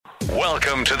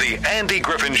Welcome to the Andy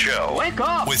Griffin Show. Wake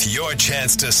up! With your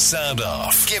chance to sound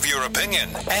off, give your opinion,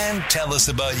 and tell us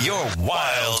about your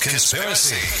wild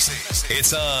conspiracies.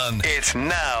 It's on. It's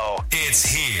now. It's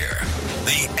here.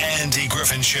 The Andy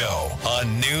Griffin Show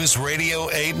on News Radio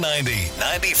 890,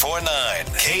 94.9,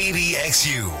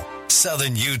 KDXU,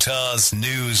 Southern Utah's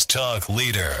news talk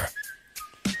leader.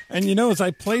 And you know, as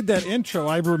I played that intro,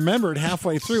 I remembered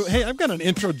halfway through, hey, I've got an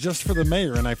intro just for the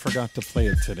mayor, and I forgot to play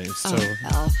it today. So,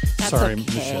 that's sorry, okay.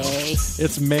 Michelle.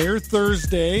 It's Mayor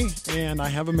Thursday, and I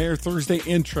have a Mayor Thursday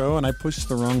intro, and I pushed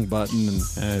the wrong button,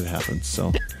 and it happens.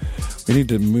 So we need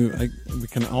to move. We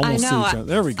can almost see each other.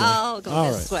 There we go. I'll go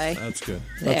All this right. way. That's good.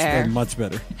 There. That's much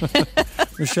better.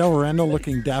 Michele Randall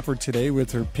looking dapper today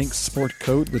with her pink sport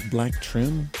coat with black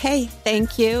trim. Hey,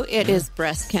 thank you. It is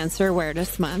Breast Cancer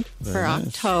Awareness Month for nice.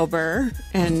 October.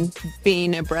 And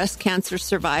being a breast cancer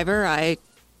survivor, I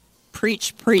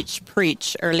preach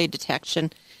early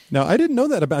detection. Now, I didn't know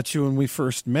that about you when we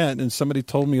first met, and somebody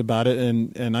told me about it,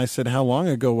 and I said, how long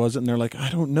ago was it? And they're like, I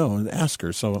don't know. And ask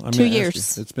her. So I'm 2 going to years.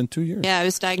 ask you. It's been 2 years. Yeah, I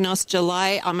was diagnosed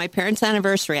July, on my parents'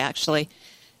 anniversary, actually,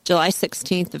 July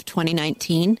 16th of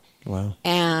 2019. Wow.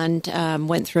 And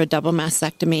went through a double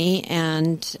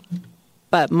mastectomy,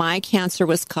 but my cancer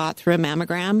was caught through a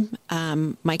mammogram.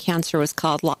 My cancer was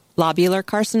called lobular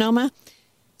carcinoma,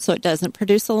 so it doesn't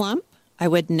produce a lump. I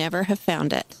would never have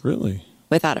found it. Really?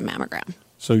 Without a mammogram.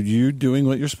 So you doing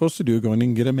what you're supposed to do, going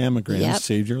and get a mammogram,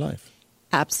 saved your life.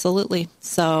 Absolutely.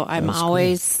 So I'm That's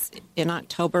always in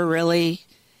October really,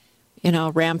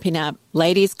 ramping up.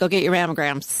 Ladies, go get your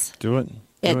mammograms. Do it.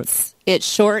 It's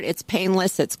short, it's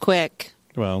painless, it's quick.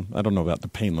 Well, I don't know about the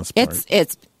painless part.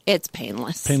 It's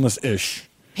painless. Painless-ish.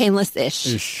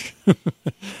 Painless-ish. Ish.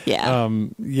 Yeah.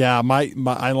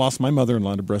 I lost my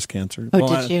mother-in-law to breast cancer.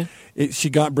 Oh, did you?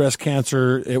 She got breast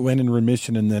cancer. It went in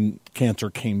remission, and then cancer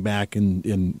came back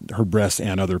in her breast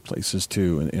and other places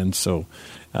too. And so,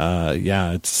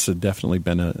 it's definitely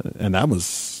been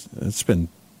it's been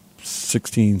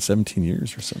 16, 17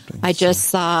 years or something. I just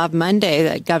saw Monday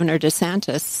that Governor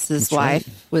DeSantis'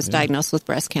 wife was diagnosed with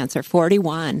breast cancer,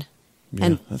 41,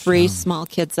 and 3 small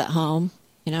kids at home.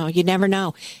 You never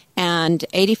know. And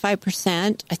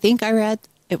 85%, I think I read,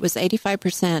 it was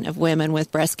 85% of women with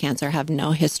breast cancer have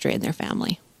no history in their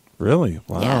family. Really?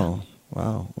 Wow. Yeah.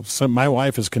 Wow. So my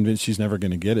wife is convinced she's never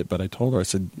going to get it, but I told her, I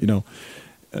said,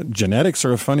 genetics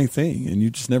are a funny thing, and you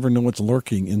just never know what's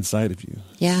lurking inside of you.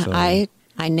 Yeah, so, I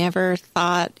never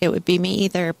thought it would be me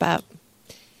either, but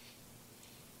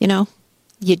you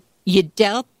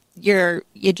dealt you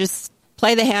just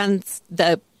play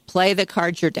the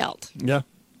cards you're dealt. Yeah.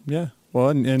 Well,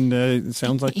 and it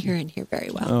sounds like you're in here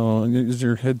very well. Oh, is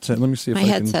your headset? Let me see if my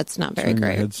headset's not very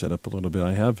great. My headset up a little bit.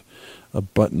 I have a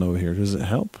button over here. Does it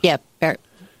help? Yep,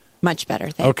 much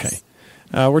better. Thanks. Okay.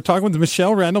 We're talking with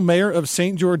Michele Randall, Mayor of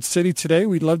St. George City today.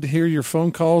 We'd love to hear your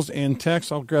phone calls and texts.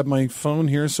 I'll grab my phone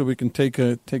here so we can take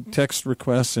text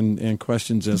requests and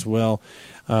questions as well.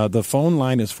 The phone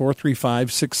line is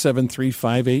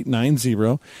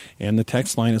 435-673-5890, and the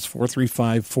text line is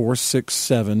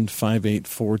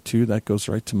 435-467-5842. That goes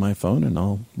right to my phone, and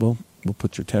we'll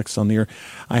put your text on the air.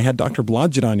 I had Dr.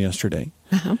 Blodgett on yesterday.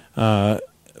 Uh-huh.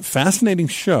 Fascinating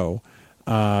show.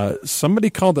 Somebody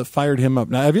called that fired him up.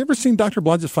 Now, have you ever seen Dr.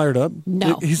 Blodgett fired up?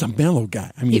 No. He's a mellow guy.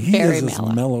 I mean, he is as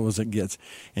mellow as it gets.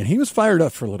 And he was fired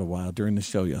up for a little while during the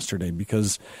show yesterday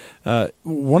because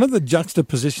one of the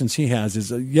juxtapositions he has is,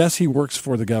 yes, he works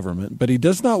for the government, but he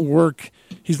does not work,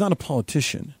 he's not a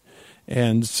politician.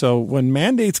 And so when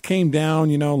mandates came down,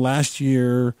 last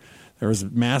year, there was a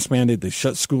mass mandate, they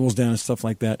shut schools down and stuff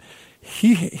like that.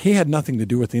 He had nothing to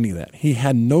do with any of that. He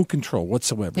had no control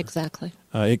whatsoever. Exactly.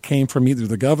 It came from either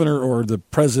the governor or the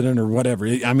president or whatever.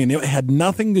 It had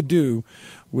nothing to do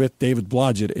with David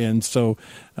Blodgett. And so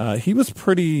he was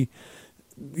pretty,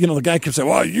 the guy kept saying,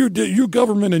 well, you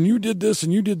government, and you did this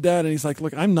and you did that. And he's like,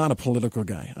 look, I'm not a political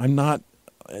guy. I'm not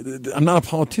a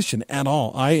politician at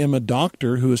all. I am a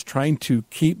doctor who is trying to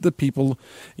keep the people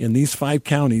in these 5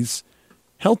 counties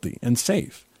healthy and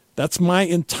safe. That's my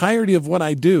entirety of what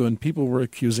I do. And people were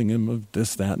accusing him of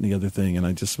this, that, and the other thing. And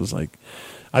I just was like,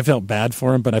 I felt bad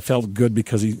for him, but I felt good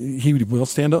because he will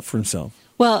stand up for himself.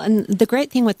 Well, and the great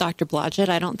thing with Dr. Blodgett,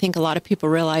 I don't think a lot of people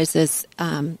realize, is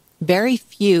very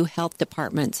few health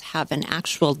departments have an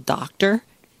actual doctor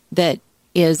that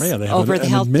is over the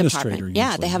health department.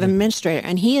 Yeah, they have an administrator,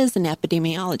 and he is an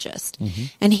epidemiologist. Mm-hmm.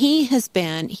 And he has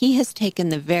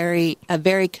taken a very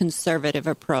conservative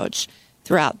approach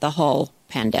throughout the whole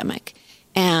pandemic.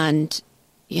 And,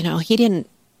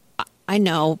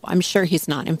 I'm sure he's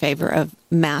not in favor of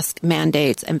mask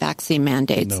mandates and vaccine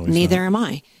mandates. No, neither not. am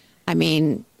I. I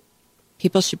mean,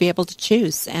 people should be able to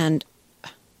choose. And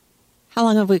how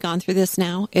long have we gone through this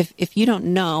now? If you don't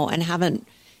know and haven't,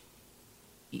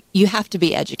 you have to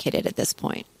be educated at this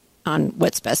point on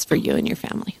what's best for you and your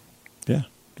family. Yeah,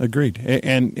 agreed.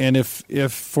 And if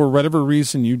for whatever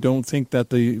reason you don't think that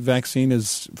the vaccine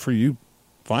is for you,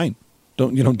 fine.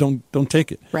 Don't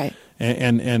take it. Right.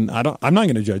 And I'm not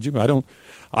going to judge you.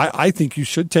 I think you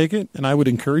should take it, and I would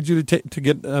encourage you to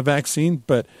get a vaccine.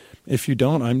 But if you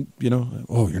don't,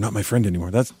 you're not my friend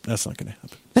anymore. That's not going to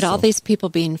happen. But all these people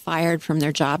being fired from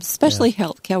their jobs, especially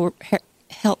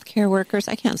healthcare workers.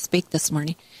 I can't speak this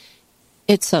morning.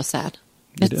 It's so sad.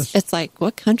 It's like,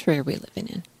 what country are we living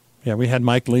in? Yeah, we had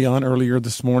Mike Lee on earlier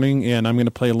this morning, and I'm going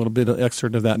to play a little bit of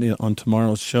excerpt of that on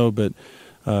tomorrow's show. But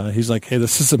he's like, hey,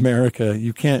 this is America.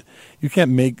 You can't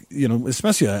make,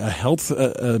 especially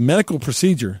a medical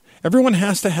procedure. Everyone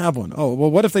has to have one. Oh,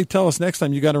 well, what if they tell us next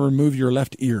time you got to remove your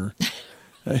left ear?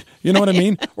 You know what I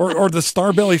mean? Or the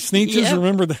Starbelly Sneetches. Yep.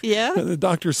 Remember the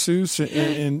Dr. Seuss,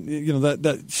 and that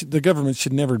the government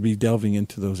should never be delving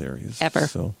into those areas ever.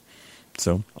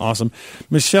 So awesome.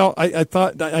 Michele,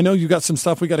 I know you got some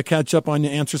stuff we got to catch up on, you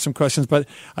answer some questions, but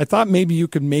I thought maybe you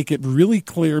could make it really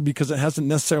clear, because it hasn't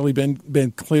necessarily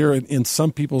been clear in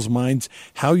some people's minds,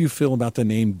 how you feel about the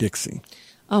name Dixie.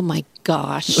 Oh my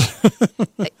gosh.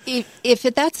 If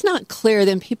that's not clear,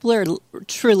 then people are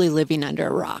truly living under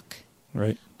a rock.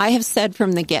 Right. I have said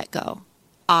from the get-go,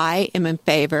 I am in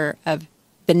favor of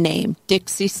the name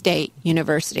Dixie State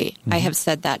University. Mm-hmm. I have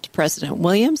said that to President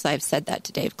Williams. I have said that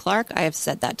to Dave Clark. I have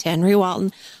said that to Henry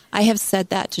Walton. I have said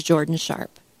that to Jordan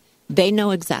Sharp. They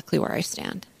know exactly where I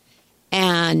stand.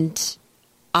 And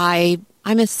I'm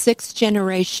a sixth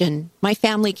generation. My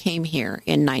family came here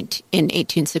in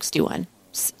 1861.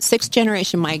 Sixth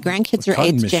generation. My grandkids are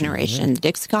eighth generation.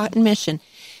 Dixie Cotton Mission.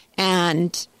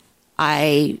 And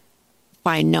I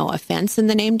find no offense in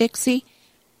the name Dixie.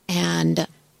 And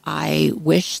I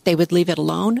wish they would leave it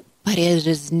alone, but it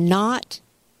is not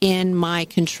in my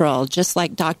control. Just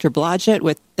like Dr. Blodgett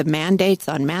with the mandates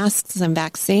on masks and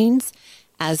vaccines,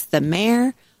 as the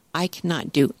mayor, I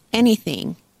cannot do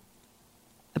anything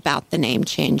about the name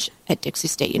change at Dixie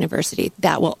State University.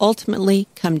 That will ultimately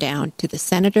come down to the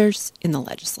senators in the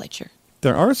legislature.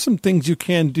 There are some things you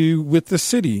can do with the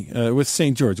city, with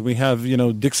St. George. We have,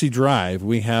 Dixie Drive.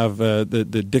 We have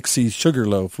the Dixie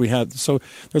Sugarloaf. So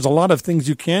there's a lot of things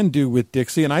you can do with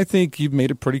Dixie, and I think you've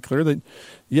made it pretty clear that,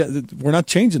 we're not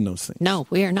changing those things. No,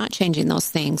 we are not changing those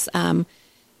things.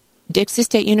 Dixie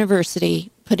State University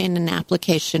put in an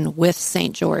application with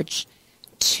St. George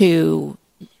to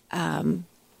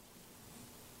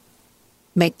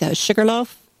make the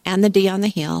Sugarloaf and the D on the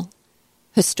Hill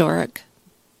historic.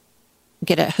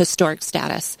 Get a historic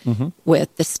status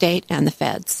with the state and the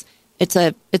feds. It's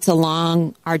a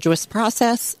long, arduous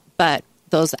process, but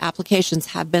those applications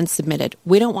have been submitted.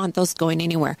 We don't want those going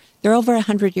anywhere. They're over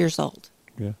 100 years old,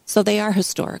 so they are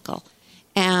historical.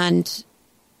 And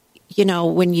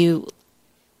when you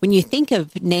think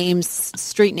of names,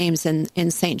 street names in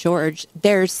St. George,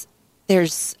 there's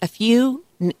a few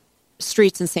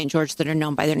streets in St. George that are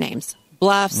known by their names: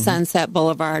 Bluff, Sunset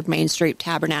Boulevard, Main Street,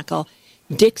 Tabernacle.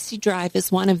 Dixie Drive is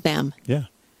one of them. Yeah.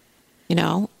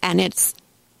 And it's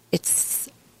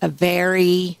a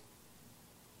very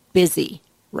busy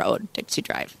road, Dixie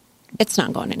Drive. It's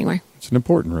not going anywhere. It's an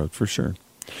important road for sure.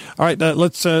 All right,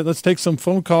 let's take some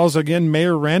phone calls. Again,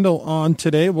 Mayor Randall on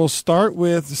today. We'll start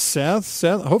with Seth.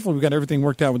 Seth, hopefully we got everything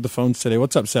worked out with the phones today.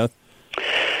 What's up, Seth?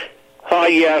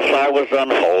 Yes, I was on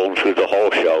hold through the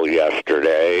whole show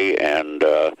yesterday, and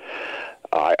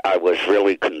I was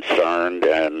really concerned,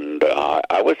 and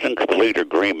I was in complete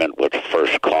agreement with the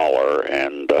first caller,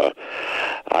 and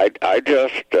I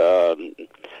just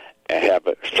have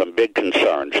some big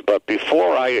concerns. But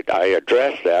before I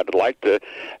address that, I'd like to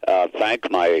thank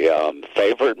my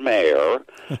favorite mayor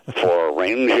for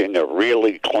arranging a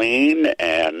really clean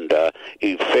and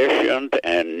efficient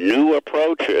and new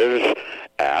approaches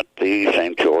at the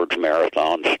St. George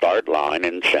Marathon start line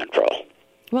in Central.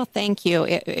 Well, thank you.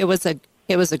 It was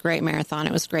a great marathon.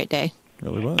 It was a great day. It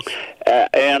really was.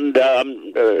 And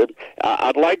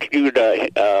I'd like you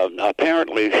to,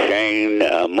 apparently Shane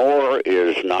Moore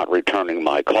is not returning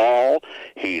my call.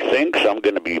 He thinks I'm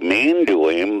going to be mean to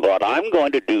him, but I'm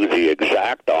going to do the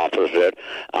exact opposite.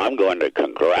 I'm going to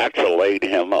congratulate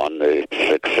him on the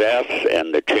success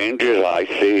and the changes I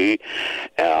see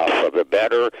for the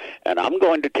better, and I'm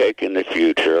going to take in the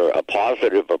future a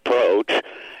positive approach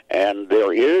And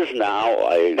there is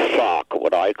now a SOC,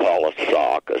 what I call a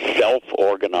SOC, a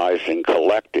self-organizing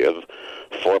collective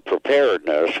for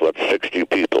preparedness, with 60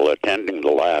 people attending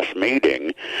the last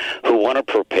meeting, who want to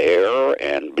prepare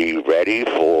and be ready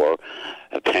for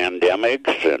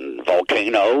pandemics and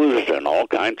volcanoes and all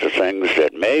kinds of things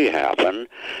that may happen.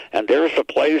 And there's a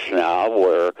place now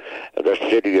where the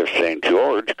city of St.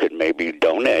 George could maybe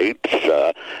donate.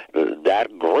 That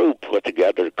group put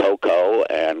together cocoa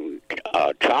and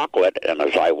chocolate, and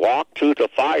as I walked through the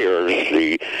fires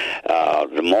the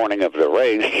morning of the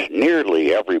race,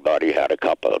 nearly everybody had a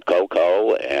cup of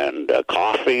cocoa and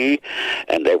coffee,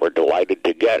 and they were delighted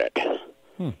to get it.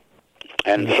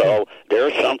 And so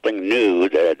there's something new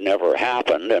that had never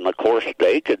happened, and of course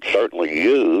they could certainly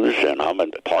use, and I'm a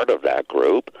part of that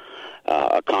group,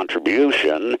 a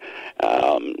contribution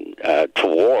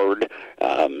toward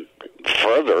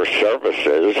further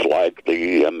services, like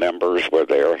the members were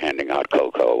there handing out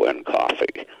cocoa and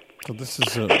coffee. So this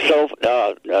is I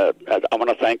want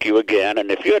to thank you again, and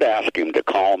if you'd ask him to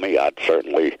call me, I'd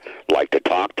certainly like to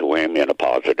talk to him in a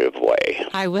positive way.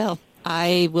 I will.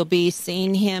 I will be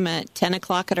seeing him at 10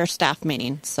 o'clock at our staff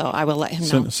meeting, so I will let him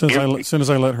know. As soon as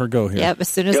I let her go here. Yep, as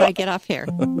soon as I get off here.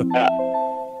 All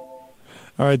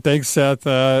right, thanks, Seth.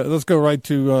 Let's go right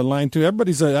to line 2.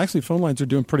 Everybody's actually phone lines are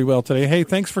doing pretty well today. Hey,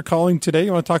 thanks for calling today.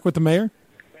 You want to talk with the mayor?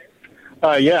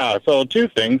 Yeah, so 2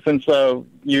 things. Since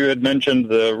you had mentioned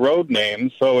the road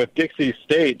names, so if Dixie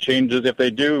State changes, if they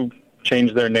do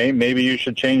change their name, maybe you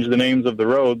should change the names of the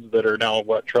roads that are now,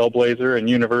 Trailblazer and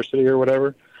University or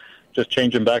whatever. Just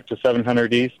change them back to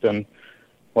 700 East and,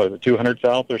 200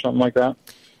 South or something like that?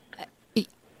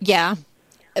 Yeah.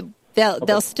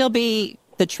 They'll still be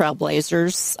the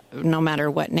Trailblazers, no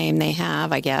matter what name they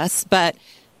have, I guess. But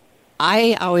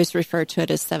I always refer to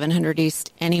it as 700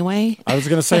 East anyway. I was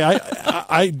going to say,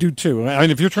 I do too. I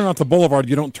mean, if you're turning off the boulevard,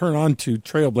 you don't turn on to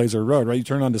Trailblazer Road, right? You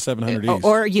turn on to 700 East.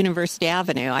 Or University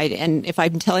Avenue. And if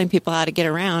I'm telling people how to get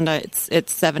around,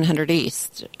 it's 700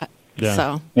 East. Yeah.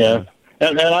 So. Yeah.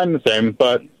 And I'm the same,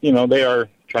 but, they are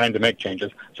trying to make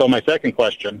changes. So my second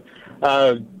question,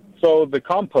 so the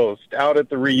compost out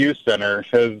at the reuse center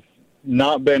has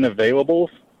not been available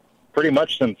pretty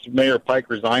much since Mayor Pike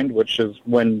resigned, which is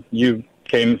when you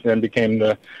came and became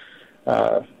the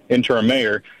interim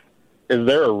mayor. Is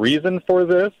there a reason for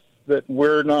this, that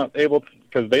we're not able,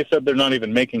 because they said they're not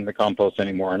even making the compost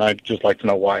anymore, and I'd just like to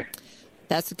know why.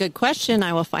 That's a good question.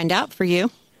 I will find out for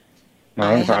you.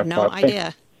 I have no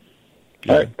idea.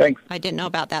 All right, thanks. I didn't know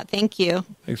about that. Thank you.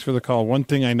 Thanks for the call. One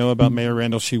thing I know about Mayor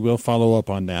Randall, she will follow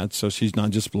up on that. So she's not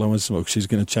just blowing smoke. She's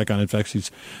going to check on it. In fact, she's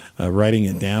writing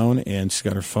it down, and she's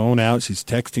got her phone out. She's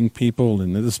texting people,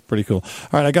 and this is pretty cool.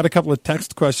 All right, I got a couple of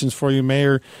text questions for you,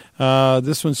 Mayor.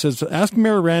 This one says, ask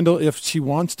Mayor Randall if she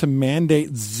wants to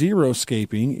mandate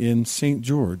zero-scaping in St.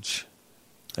 George.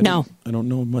 No. I don't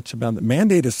know much about that.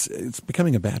 Mandate it's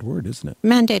becoming a bad word, isn't it?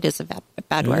 Mandate is a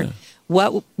bad word.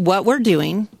 What we're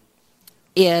doing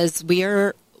is we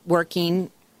are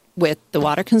working with the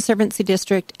Water Conservancy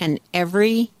District and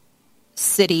every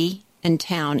city and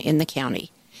town in the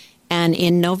county. And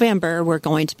in November, we're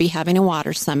going to be having a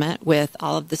water summit with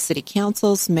all of the city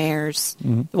councils, mayors,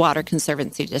 the Water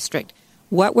Conservancy District.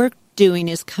 What we're doing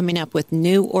is coming up with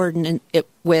new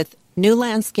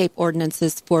landscape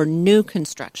ordinances for new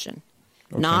construction,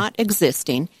 not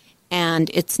existing, and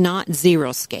it's not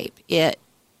zero-scape.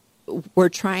 We're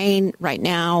trying right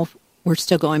now. We're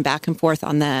still going back and forth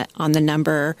on the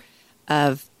number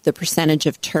of the percentage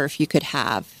of turf you could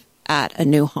have at a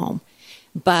new home,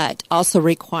 but also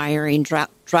requiring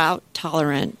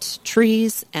drought-tolerant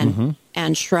trees and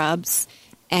shrubs.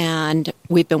 And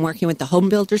we've been working with the Home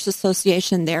Builders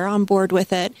Association. They're on board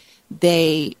with it.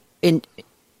 They're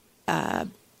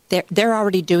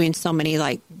already doing so many,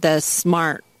 like the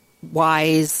smart,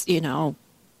 wise,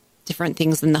 different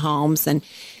things in the homes. And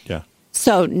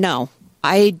so, no,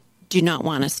 I do not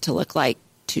want us to look like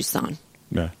Tucson.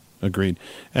 Yeah, agreed.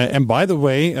 And by the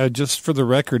way, just for the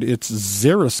record, it's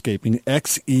xeriscaping,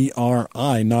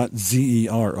 Xeri, not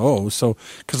Zero. So,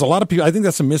 because a lot of people, I think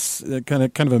that's kind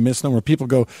of a misnomer. People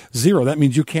go zero. That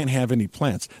means you can't have any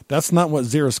plants. That's not what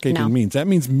xeriscaping means. That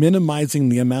means minimizing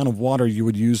the amount of water you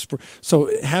would use for.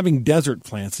 So, having desert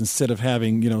plants instead of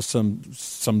having some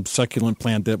succulent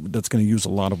plant that's going to use a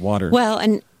lot of water. Well,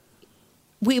 and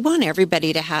we want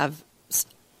everybody to have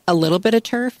a little bit of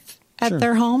turf at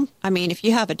their home. I mean, if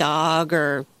you have a dog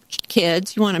or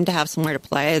kids, you want them to have somewhere to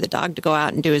play, the dog to go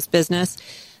out and do his business.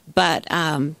 But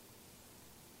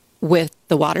with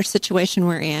the water situation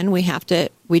we're in, we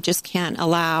just can't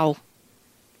allow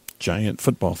giant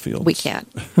football fields. We can't,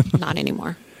 not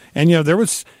anymore. And there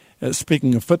was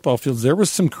speaking of football fields, there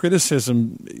was some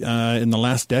criticism in the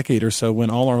last decade or so when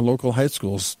all our local high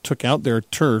schools took out their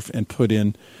turf and put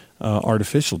in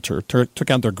artificial turf,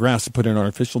 took out their grass and put in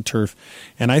artificial turf.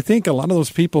 And I think a lot of those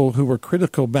people who were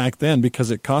critical back then because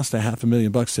it cost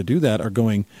 $500,000 to do that are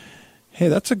going, hey,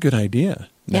 that's a good idea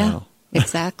now. Yeah,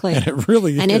 exactly. And it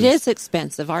really is. And it is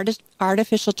expensive.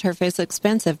 Artificial turf is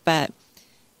expensive, but,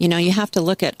 you have to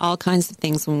look at all kinds of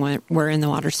things when we're in the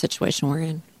water situation we're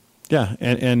in. Yeah,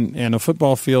 and a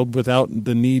football field without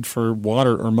the need for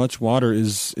water or much water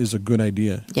is a good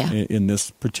idea in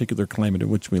this particular climate in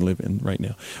which we live in right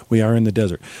now. We are in the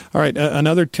desert. All right,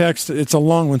 another text. It's a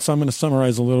long one, so I'm going to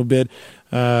summarize a little bit.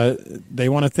 They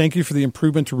want to thank you for the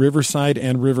improvement to Riverside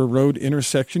and River Road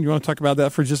intersection. You want to talk about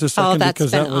that for just a second? Oh, that's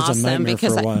because been that was awesome a nightmare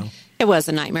for a while. It was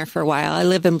a nightmare for a while. I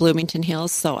live in Bloomington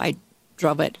Hills, so I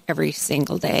drove it every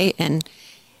single day, and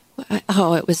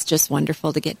it was just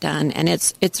wonderful to get done, and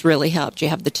it's really helped. You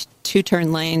have the two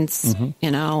turn lanes,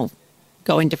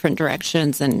 go in different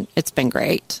directions, and it's been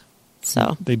great.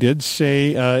 So they did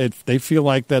say if they feel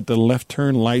like that the left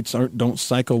turn lights don't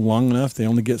cycle long enough, they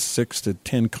only get 6 to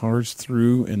 10 cars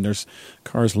through, and there's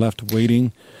cars left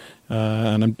waiting.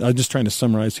 And I'm just trying to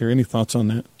summarize here. Any thoughts on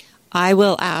that? I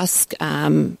will ask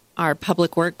our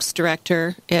public works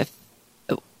director if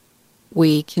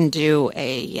we can do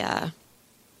a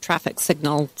traffic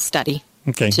signal study.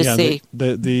 Okay, to see.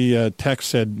 The text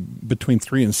said between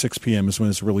 3 and 6 p.m. is when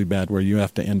it's really bad, where you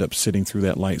have to end up sitting through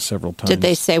that light several times. Did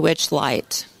they say which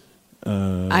light?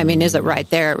 Is it right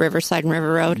there at Riverside and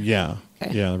River Road? Yeah,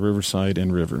 okay. Yeah, Riverside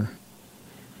and River.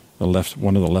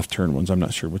 One of the left turn ones. I'm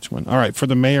not sure which one. All right, for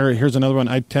the mayor, here's another one.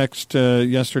 I texted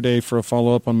yesterday for a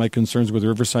follow-up on my concerns with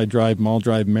Riverside Drive, Mall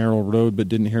Drive, Merrill Road, but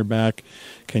didn't hear back.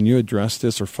 Can you address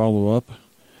this or follow up?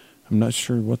 I'm not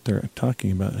sure what they're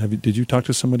talking about. Did you talk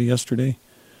to somebody yesterday?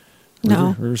 No.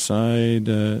 Not Riverside.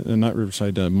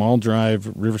 Mall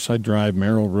Drive, Riverside Drive,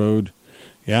 Merrill Road.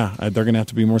 Yeah, they're going to have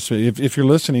to be more specific. If you're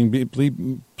listening,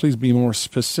 please be more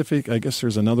specific. I guess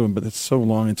there's another one, but it's so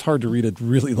long. It's hard to read a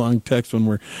really long text when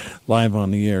we're live on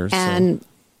the air. And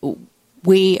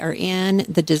we are in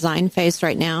the design phase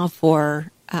right now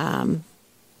for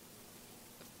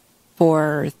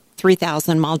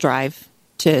 3000 Mall Drive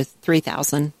to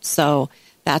 3000. So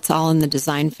that's all in the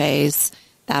design phase.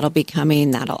 That'll be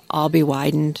coming. That'll all be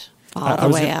widened all the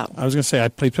way out. I was going to say, I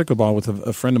played pickleball with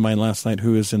a friend of mine last night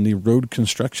who is in the road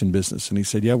construction business. And he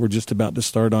said, we're just about to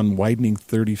start on widening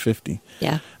 3050.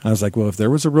 Yeah. I was like, well, if there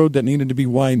was a road that needed to be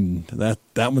widened, that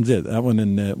one's it. That one,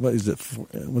 and what is it?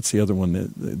 What's the other one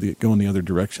that go in the other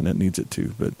direction that needs it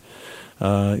too? But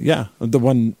the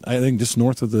one I think just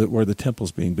north of where the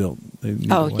temple's being built.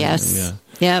 Yes.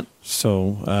 Yep.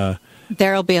 So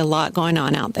there'll be a lot going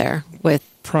on out there with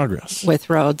progress, with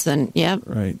roads, and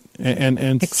right,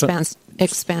 and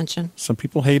expansion. Some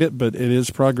people hate it, but it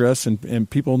is progress, and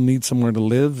people need somewhere to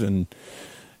live, and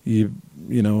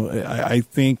I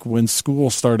think when school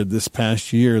started this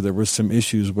past year, there was some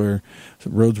issues where the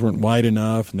roads weren't wide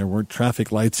enough and there weren't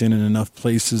traffic lights in enough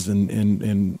places.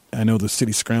 And I know the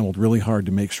city scrambled really hard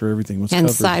to make sure everything was covered.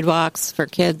 And sidewalks for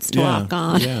kids to walk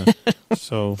on. Yeah.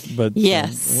 So, but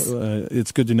yes,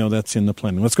 it's good to know that's in the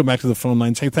planning. Let's go back to the phone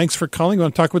lines. Hey, thanks for calling. You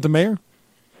want to talk with the mayor?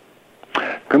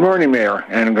 Good morning, Mayor,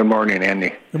 and good morning,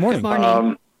 Andy. Good morning. Good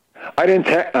morning. I didn't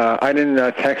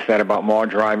text that about Mall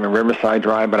Drive and Riverside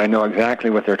Drive, but I know exactly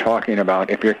what they're talking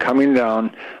about. If you're coming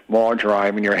down Mall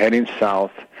Drive and you're heading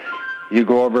south, you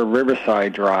go over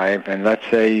Riverside Drive, and let's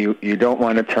say you don't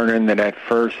want to turn into that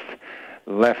first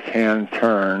left-hand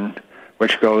turn,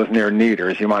 which goes near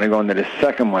Neaters. You want to go into the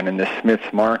second one in the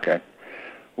Smith's Market.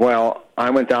 Well,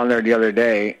 I went down there the other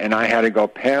day, and I had to go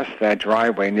past that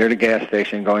driveway near the gas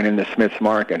station going into Smith's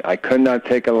Market. I could not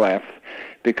take a left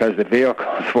because the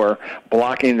vehicles were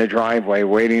blocking the driveway,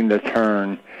 waiting to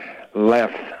turn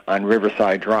left on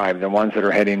Riverside Drive. The ones that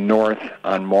are heading north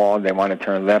on Mall, they want to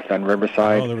turn left on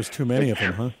Riverside. Oh, there was too many of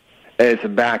them, huh? It's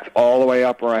backed all the way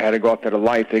up where I had to go up to the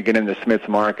light to get into Smith's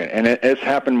Market. And it's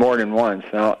happened more than once.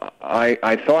 Now,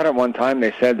 I thought at one time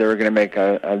they said they were going to make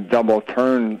a double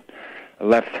turn,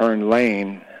 left turn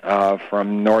lane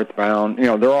from northbound.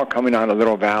 They're all coming out of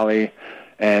Little Valley,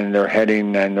 and they're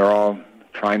heading, and they're all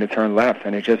trying to turn left,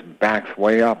 and it just backs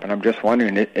way up. And I'm just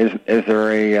wondering, is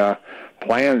there a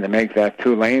plan to make that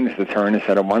 2 lanes to turn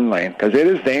instead of 1 lane? Because it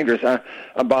is dangerous.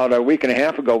 About a week and a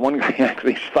half ago, one guy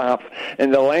actually stopped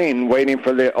in the lane waiting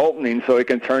for the opening so he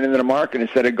can turn into the market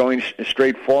instead of going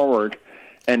straight forward.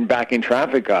 and backing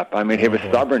traffic up. I mean, he was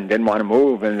stubborn, didn't want to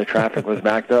move, and the traffic was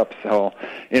backed up. So,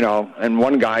 and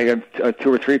one guy, 2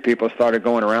 or 3 people started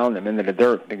going around him into the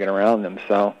dirt to get around him.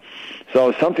 So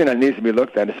something that needs to be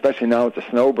looked at, especially now with the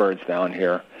snowbirds down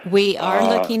here. We are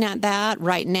looking at that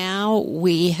right now.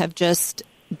 We have just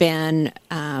been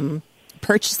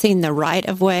purchasing the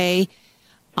right-of-way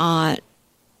on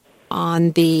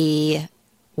the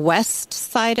west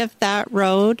side of that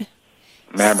road.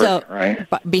 Maverick, right?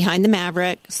 Behind the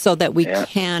Maverick, so that we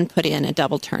can put in a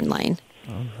double turn lane.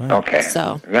 Right. Okay.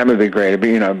 So that would be great.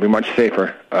 It'd be much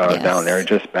safer down there. It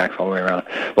just backs all the way around.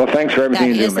 Well, thanks for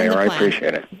everything you do, Mayor. I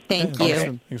appreciate it. Thank you.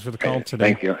 Awesome. Thanks for the call today.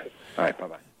 Thank you. All right,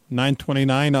 bye-bye.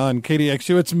 9:29 on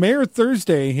KDXU. It's Mayor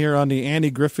Thursday here on the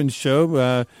Andy Griffin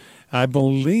Show. I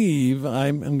believe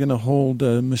I'm going to hold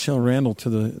Michele Randall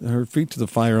to her feet to the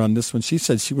fire on this one. She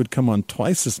said she would come on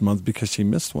twice this month because she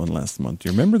missed one last month. Do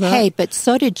you remember that? Hey, but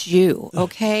so did you,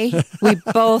 okay? We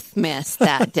both missed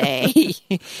that day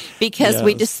because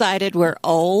we decided we're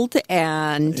old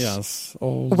and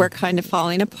we're kind of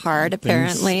falling apart,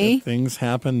 apparently. Things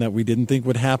happen that we didn't think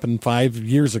would happen 5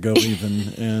 years ago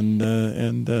even,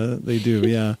 and they do,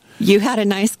 yeah. You had a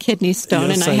nice kidney stone,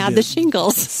 and I had the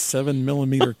shingles.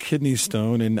 7-millimeter kidney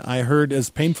stone, and I heard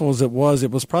as painful as it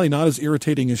was probably not as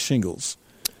irritating as shingles.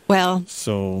 Well,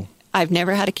 so I've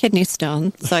never had a kidney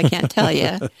stone, so I can't tell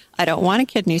you. I don't want a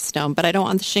kidney stone, but I don't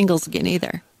want the shingles again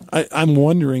either. I'm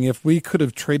wondering if we could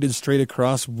have traded straight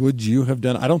across, would you have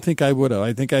done? I don't think I would have.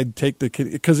 I think I'd take the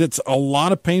kidney because it's a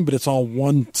lot of pain, but it's all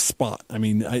one spot. I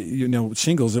mean,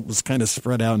 shingles, it was kind of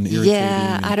spread out and irritating.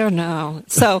 Yeah, I don't know.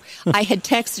 So I had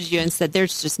texted you and said,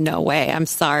 there's just no way. I'm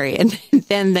sorry. And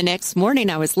then the next morning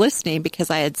I was listening because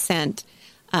I had sent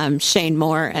Shane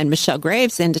Moore and Michelle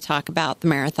Graves in to talk about the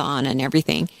marathon and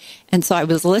everything. And so I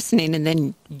was listening, and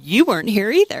then you weren't here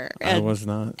either. I was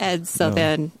not. And so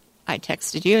then I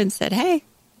texted you and said, hey.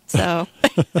 So,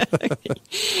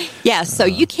 so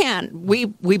you can't. We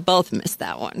both missed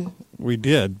that one. We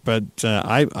did, but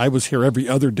I was here every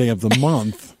other day of the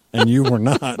month, and you were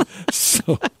not.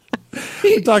 So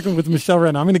we're talking with Michele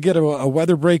Randall. I'm going to get a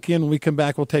weather break in. When we come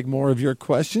back, we'll take more of your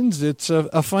questions. It's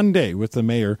a fun day with the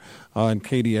mayor on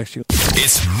KDXU.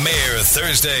 It's Mayor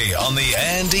Thursday on the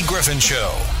Andy Griffin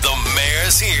Show. The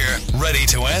mayor's here, ready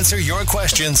to answer your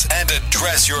questions and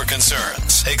address your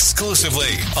concerns.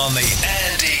 Exclusively on the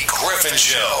Andy Griffin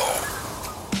Show.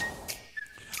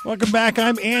 Welcome back.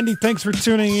 I'm Andy. Thanks for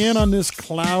tuning in on this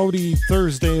cloudy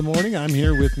Thursday morning. I'm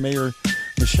here with Mayor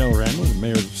Michele Randall, the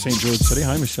mayor of St. George City.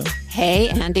 Hi, Michelle. Hey,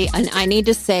 Andy. And I need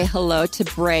to say hello to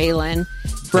Braylon.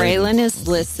 Braylon is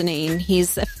listening.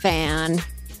 He's a fan.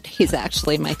 He's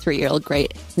actually my 3-year-old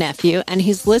great nephew, and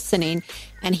he's listening,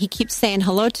 and he keeps saying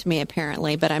hello to me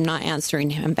apparently, but I'm not answering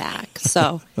him back.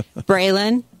 So,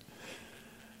 Braylon,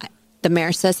 the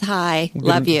mayor says hi.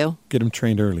 Love you. Get him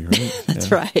trained early, right?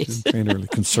 That's right. Get him trained early.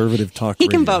 Conservative talk He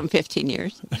radio. can vote in 15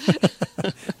 years.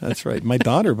 That's right. My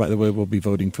daughter, by the way, will be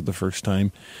voting for the first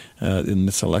time in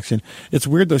this election. It's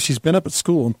weird, though. She's been up at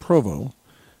school in Provo.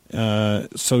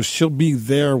 So she'll be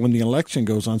there when the election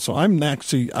goes on. So I'm not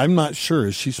sure.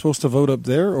 Is she supposed to vote up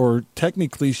there, or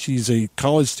technically she's a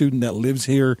college student that lives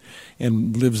here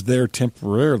and lives there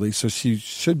temporarily, so she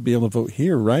should be able to vote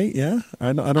here, right? Yeah,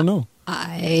 I don't know.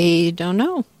 I don't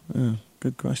know. Yeah,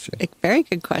 good question. A very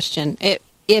good question.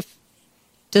 If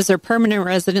does her permanent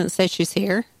residence say she's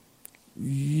here?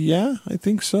 Yeah, I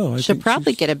think so. She'll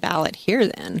probably get a ballot here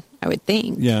then, I would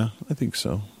think. Yeah, I think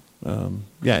so.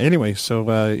 Anyway, so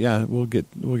we'll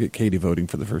get Katie voting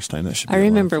for the first time. That should be I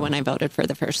remember when I voted for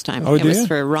the first time. Oh, it was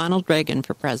for Ronald Reagan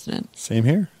for president. Same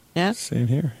here. Yeah. Same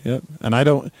here. Yep.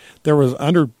 And there was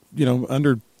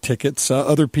under tickets,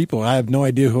 other people. I have no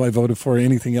idea who I voted for or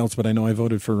anything else, but I know I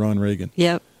voted for Ron Reagan.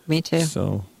 Yep, me too.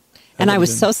 So, and I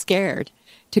was so scared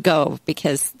to go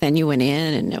because then you went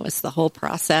in and it was the whole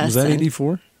process. Was that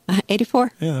 84?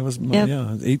 84. Yeah, that was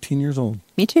I was 18 years old.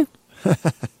 Me too.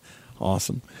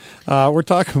 Awesome. We're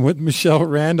talking with Michele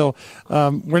Randall.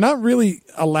 We're not really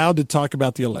allowed to talk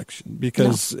about the election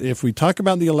because if we talk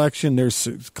about the election, there's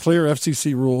clear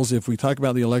FCC rules. If we talk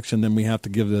about the election, then we have to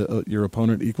give your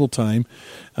opponent equal time.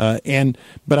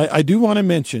 But I do want to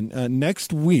mention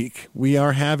next week we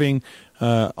are having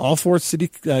all 4 city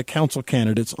council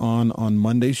candidates on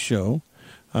Monday's show.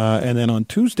 And then on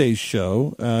Tuesday's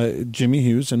show, Jimmy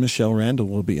Hughes and Michele Randall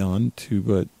will be on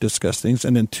to discuss things.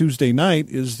 And then Tuesday night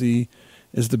is the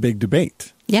big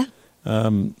debate. Yeah.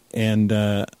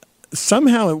 And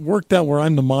somehow it worked out where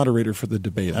I'm the moderator for the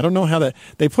debate. I don't know how that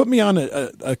 – they put me on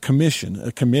a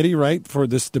committee, right, for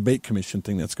this debate commission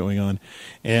thing that's going on.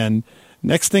 And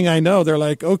next thing I know, they're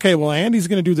like, okay, well, Andy's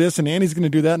going to do this and Andy's going to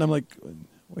do that. And I'm like –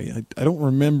 Wait, I don't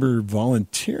remember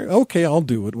volunteering. Okay, I'll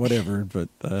do it, whatever. But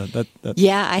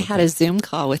yeah, I had a Zoom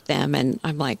call with them, and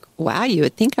I'm like, wow, you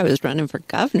would think I was running for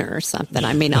governor or something.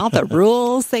 I mean, all the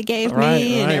rules they gave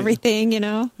me and everything,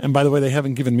 And by the way, they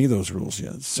haven't given me those rules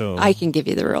yet, so I can give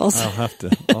you the rules. I'll have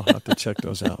to check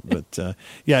those out. But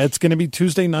yeah, it's going to be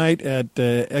Tuesday night at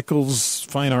Eccles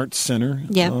Fine Arts Center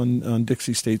on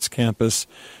Dixie State's campus.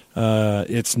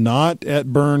 It's not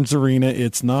at Burns Arena.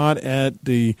 It's not at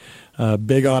the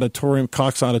big auditorium,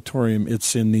 Cox Auditorium.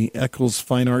 It's in the Eccles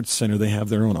Fine Arts Center. They have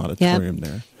their own auditorium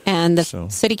there. And the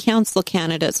city council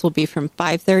candidates will be from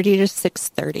 5:30 to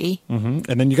 6:30. Mm-hmm.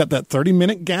 And then you got that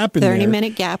 30-minute gap in there.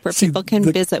 30-minute gap where people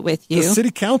can visit with you. The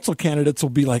city council candidates will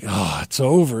be like, oh, it's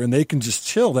over, and they can just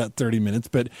chill that 30 minutes.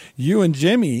 But you and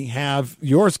Jimmy have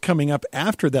yours coming up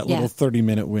after that little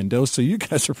 30-minute window, so you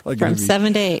guys are probably going to be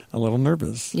 7 to 8. A little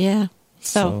nervous. Yeah.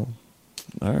 So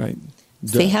all right.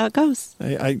 See how it goes.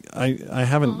 I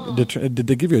haven't. Did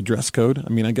they give you a dress code? I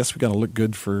mean, I guess we got to look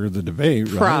good for the debate,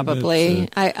 right? Probably.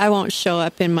 I won't show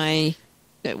up in my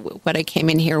what I came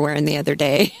in here wearing the other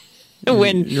day.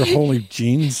 When your holy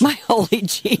jeans. My holy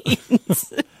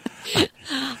jeans.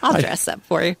 I'll dress up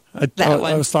for you.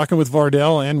 I was talking with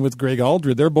Vardell and with Greg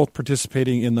Aldred. They're both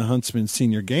participating in the Huntsman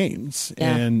Senior Games,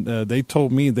 and they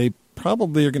told me they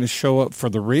probably are going to show up for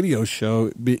the radio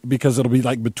show because it'll be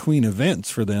like between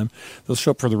events for them. They'll show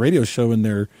up for the radio show in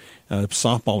their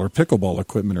softball or pickleball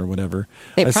equipment or whatever.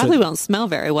 They probably won't smell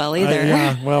very well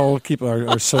either. Well, we'll keep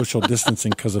our social distancing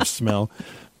because of smell.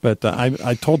 But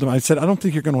I told them, I said, I don't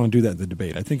think you're going to want to do that in the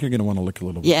debate. I think you're going to want to look a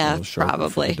little sharper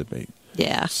for the debate.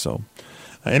 Yeah. So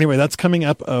anyway, that's coming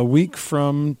up a week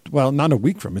from, well, not a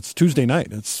week from, it's Tuesday night.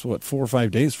 It's 4 or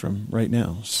 5 days from right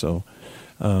now. So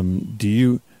do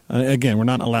you... again, we're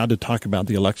not allowed to talk about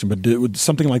the election, but would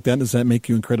something like that, does that make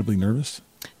you incredibly nervous?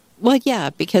 Well, yeah,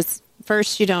 because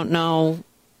first you don't know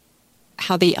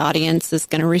how the audience is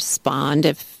going to respond,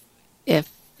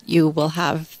 if you will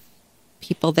have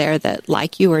people there that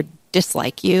like you or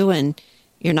dislike you, and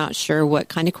you're not sure what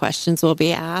kind of questions will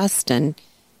be asked, and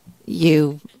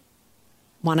you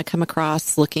want to come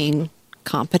across looking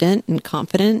competent and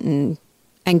confident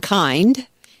and kind.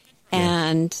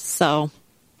 And so...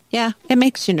 yeah, it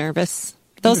makes you nervous.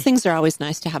 Those things are always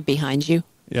nice to have behind you.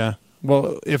 Yeah.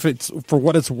 Well, if it's for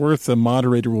what it's worth, the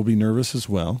moderator will be nervous as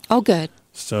well. Oh, good.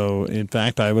 So, in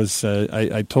fact, I was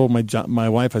I told my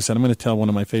wife, I said, I'm going to tell one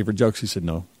of my favorite jokes. She said,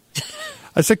 no.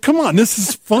 I said, come on, this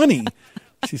is funny.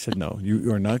 She said, no,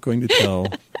 you are not going to tell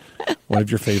one of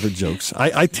your favorite jokes.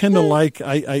 I tend to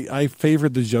I favor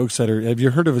the jokes that are, have you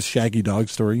heard of a Shaggy Dog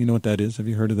story? You know what that is? Have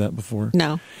you heard of that before?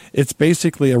 No. It's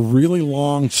basically a really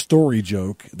long story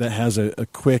joke that has a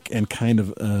quick and kind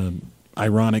of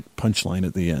ironic punchline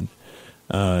at the end.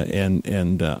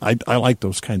 I like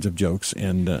those kinds of jokes,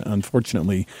 and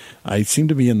unfortunately, I seem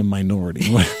to be in the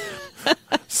minority.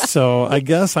 So I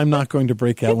guess I'm not going to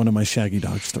break out one of my Shaggy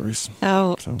Dog stories.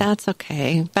 Oh, that's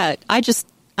okay. But I just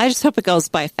hope it goes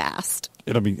by fast.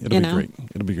 It'll be great.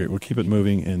 It'll be great. We'll keep it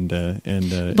moving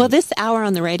and. Well, this hour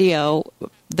on the radio,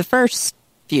 the first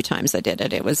few times I did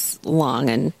it, it was long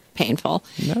and painful.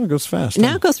 Now it goes fast.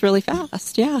 Now it goes really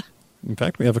fast. Yeah. In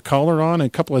fact, we have a caller on and a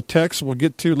couple of texts we'll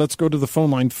get to. Let's go to the phone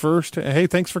line first. Hey,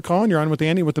 thanks for calling. You're on with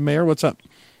Andy with the mayor. What's up?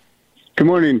 Good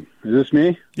morning. Is this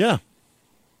me? Yeah.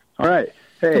 All right.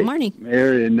 Hey, good morning,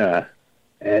 Mayor and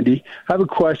Andy. I have a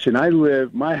question.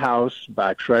 My house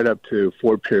backs right up to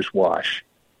Fort Pierce Wash,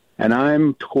 and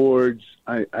I'm towards.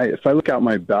 If I look out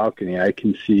my balcony, I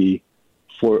can see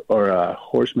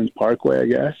Horseman's Parkway, I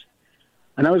guess.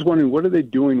 And I was wondering, what are they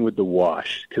doing with the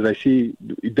wash? Because I see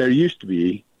there used to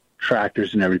be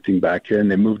tractors and everything back here,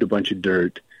 and they moved a bunch of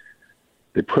dirt.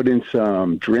 They put in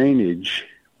some drainage,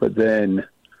 but then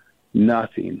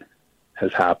nothing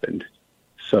has happened.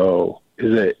 So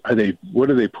what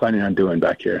are they planning on doing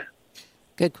back here?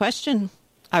 Good question.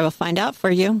 I will find out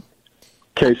for you.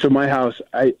 Okay, so my house,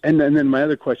 and then my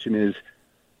other question is,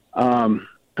 I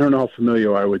don't know how familiar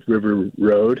you are with River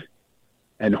Road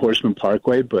and Horseman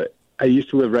Parkway, but I used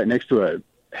to live right next to a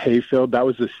hayfield. That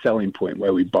was the selling point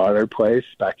where we bought our place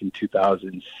back in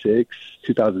 2006,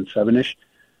 2007-ish.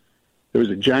 There was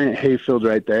a giant hayfield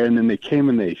right there, and then they came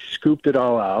and they scooped it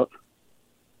all out,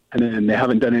 and then they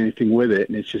haven't done anything with it,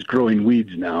 and it's just growing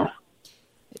weeds now.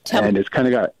 It's kind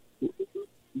of got...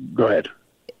 Go ahead.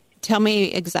 Tell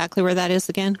me exactly where that is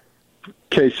again.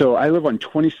 Okay, so I live on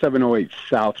 2708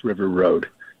 South River Road.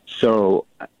 So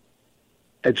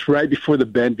it's right before the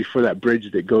bend, before that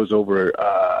bridge that goes over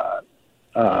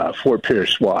Fort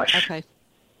Pierce Wash. Okay,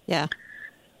 yeah.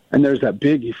 And there's that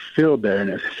big field there, and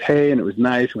it was hay, and it was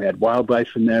nice. We had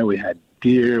wildlife in there. We had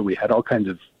deer. We had all kinds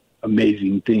of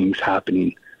amazing things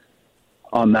happening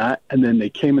on that. And then they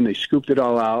came and they scooped it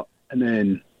all out, and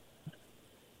then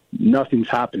nothing's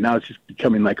happened. Now it's just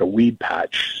becoming like a weed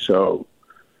patch. So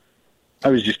I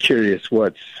was just curious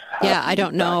what's happening. Yeah, I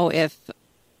don't know if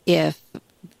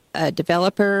a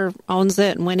developer owns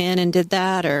it and went in and did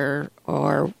that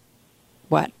or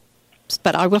what.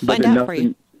 But I will find out for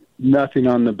you. Nothing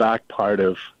on the back part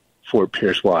of Fort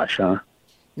Pierce Wash, huh?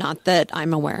 Not that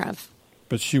I'm aware of.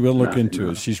 But she will look into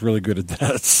it. She's really good at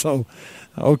that. So,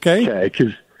 okay.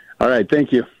 Okay. All right.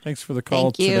 Thank you. Thanks for the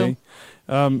call today.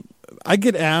 I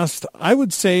get asked, I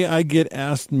would say I get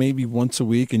asked maybe once a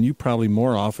week, and you probably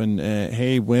more often,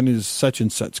 hey, when is such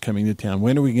and such coming to town?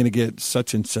 When are we going to get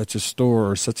such and such a store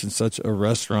or such and such a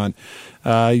restaurant?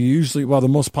 Usually, the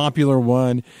most popular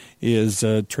one is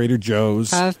Trader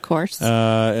Joe's. Of course.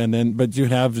 But you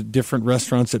have different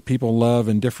restaurants that people love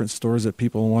and different stores that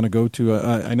people want to go to.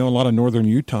 I know a lot of northern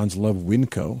Utahns love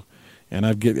Winco. And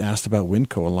I get asked about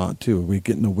Winco a lot, too. Are we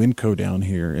getting the Winco down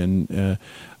here? And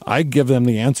I give them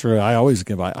the answer I always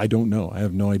give. I don't know. I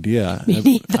have no idea.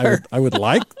 Me neither. I would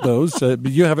like those, but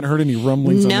you haven't heard any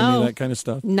rumblings on any of that kind of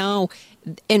stuff? No.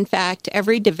 In fact,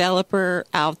 every developer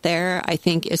out there, I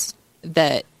think,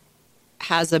 that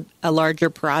has a larger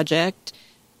project,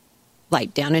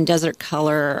 like down in Desert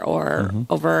Color or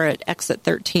over at Exit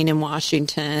 13 in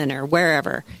Washington or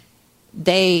wherever,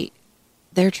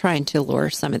 they're trying to lure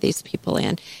some of these people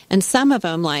in. And some of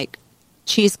them, like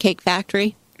Cheesecake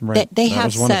Factory, they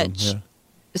have such,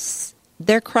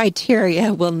 their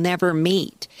criteria will never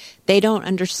meet. They don't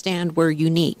understand we're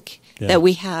unique, that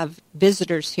we have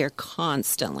visitors here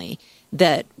constantly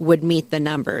that would meet the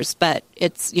numbers. But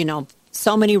it's,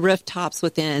 so many rooftops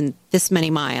within this many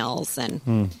miles.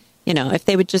 And, if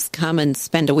they would just come and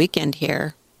spend a weekend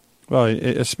here. Well,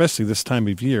 especially this time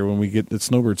of year when we get the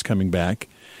snowbirds coming back.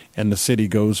 And the city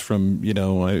goes from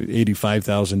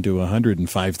 85,000 to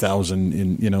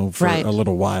 105,000 for a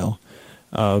little while.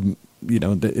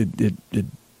 It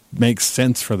makes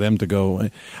sense for them to go.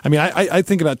 I mean, I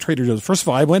think about Trader Joe's. First of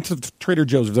all, I went to Trader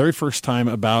Joe's the very first time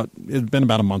it's been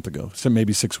about a month ago, so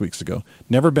maybe 6 weeks ago.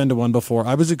 Never been to one before.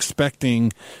 I was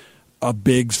expecting a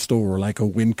big store like a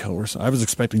Winco or something. I was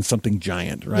expecting something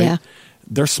giant, right? Yeah.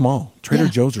 They're small. Trader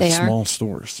Joe's are small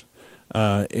stores.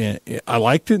 And I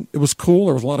liked it. It was cool.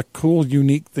 There was a lot of cool,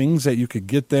 unique things that you could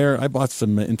get there. I bought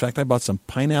some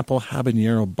pineapple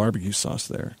habanero barbecue sauce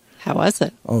there. How was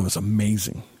it? Oh, it was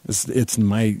amazing. It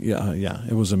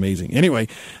was amazing. Anyway,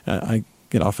 I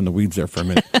get off in the weeds there for a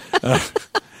minute.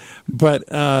 But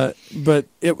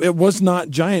it was not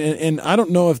giant. And I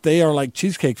don't know if they are like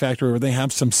Cheesecake Factory where they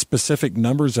have some specific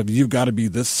numbers of you've got to be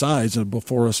this size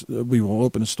before we will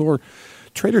open a store.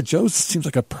 Trader Joe's seems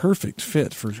like a perfect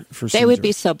fit for They would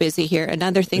be so busy here.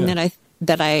 Another thing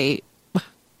that I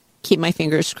keep my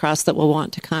fingers crossed that will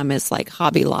want to come is like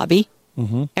Hobby Lobby.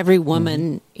 Mm-hmm. Every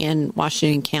woman in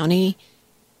Washington County,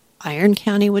 Iron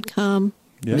County would come.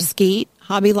 Yeah. Mesquite,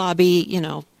 Hobby Lobby,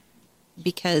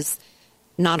 because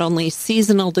not only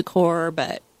seasonal decor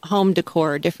but home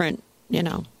decor, different,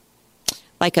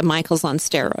 like a Michael's on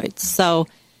steroids. So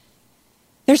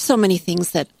there's so many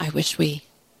things that I wish we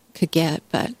could get,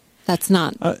 but that's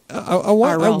not I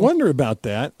wonder about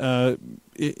that.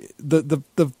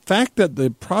 The fact that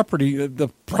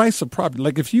the price of property,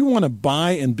 like if you want to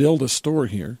buy and build a store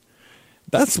here,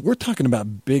 we're talking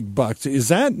about big bucks. Is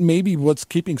that maybe what's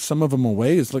keeping some of them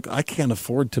away? Is like I can't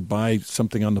afford to buy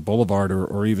something on the boulevard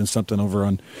or even something over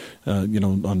on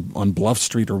on Bluff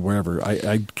Street or wherever.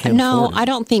 I can't. No, afford it. I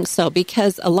don't think so,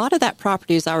 because a lot of that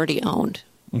property is already owned,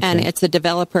 and it's a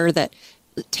developer that.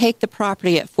 Take the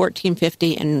property at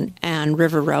 1450 and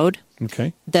River Road.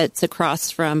 Okay. That's across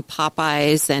from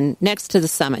Popeyes and next to the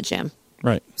Summit Gym.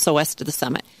 Right. So west of the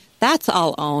Summit. That's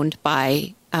all owned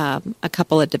by a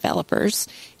couple of developers.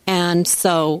 And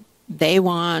so they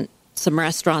want some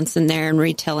restaurants in there and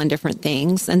retail and different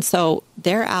things. And so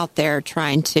they're out there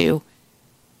trying to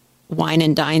wine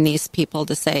and dine these people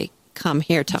to say, come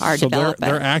here to our development.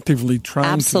 They're actively trying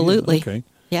Absolutely. to. Okay.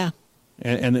 Yeah.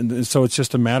 And so it's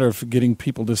just a matter of getting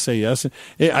people to say yes.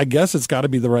 I guess it's got to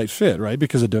be the right fit, right?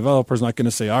 Because a developer's not going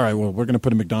to say, all right, well, we're going to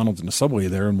put a McDonald's and a Subway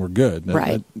there and we're good.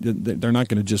 Right. They're not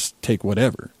going to just take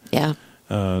whatever. Yeah.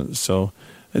 So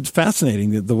it's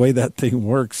fascinating the way that thing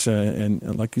works.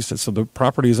 And like you said, so the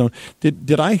property is owned.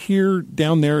 Did I hear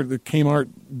down there the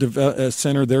Kmart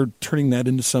Center, they're turning that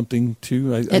into something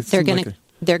too?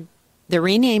 They're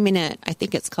renaming it. I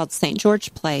think it's called St.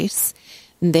 George Place.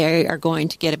 They are going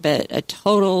to get a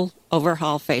total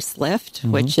overhaul facelift,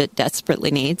 which it desperately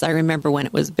needs. I remember when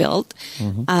it was built.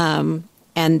 And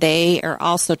they are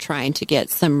also trying to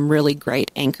get some really great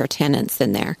anchor tenants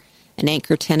in there. an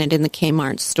anchor tenant in the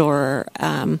Kmart store.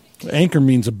 Anchor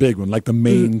means a big one, like the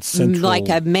main central. Like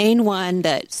a main one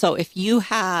that, so if you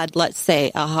had, let's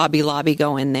say, a Hobby Lobby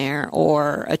go in there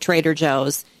or a Trader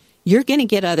Joe's, you're going to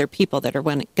get other people that are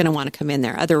going to want to come in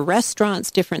there. Other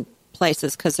restaurants, different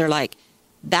places, because they're like,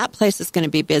 that place is going to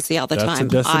be busy all the time.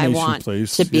 I want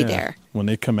to be there. When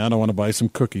they come out, I want to buy some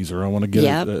cookies or I want to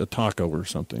get a taco or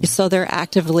something. So they're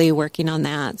actively working on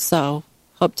that. So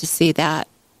hope to see that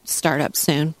start up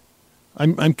soon.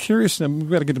 I'm curious, and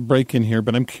we've got to get a break in here,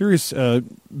 but I'm curious,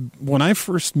 when I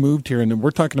first moved here, and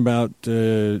we're talking about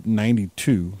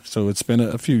 92, so it's been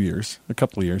a few years, a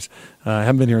couple of years. I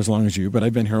haven't been here as long as you, but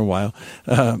I've been here a while.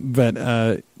 But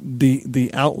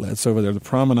the outlets over there, the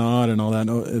promenade and all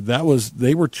that,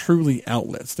 they were truly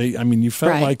outlets. You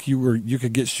felt like you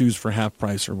could get shoes for half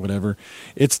price or whatever.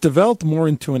 It's developed more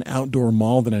into an outdoor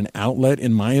mall than an outlet,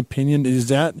 in my opinion. Is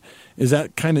that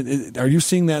kind of, are you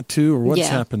seeing that too, or what's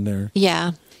happened there?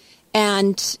 Yeah.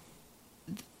 And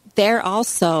they're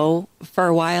also, for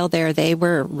a while there, they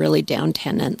were really down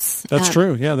tenants. That's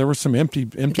true. Yeah, there were some empty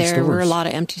stores. There were a lot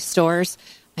of empty stores.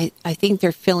 I think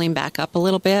they're filling back up a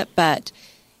little bit, but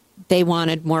they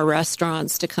wanted more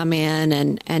restaurants to come in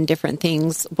and different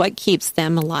things. What keeps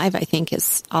them alive, I think,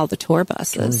 is all the tour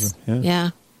buses. Yeah.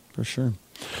 For sure.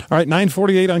 All right,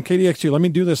 9:48 on KDXU. Let me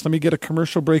do this. Let me get a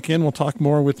commercial break in. We'll talk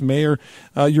more with Mayor.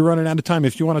 You're running out of time.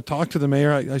 If you want to talk to the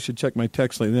mayor, I should check my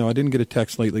text lately. No, I didn't get a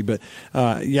text lately. But,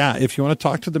 if you want to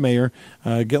talk to the mayor,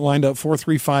 get lined up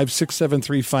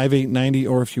 435-673-5890.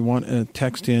 Or if you want to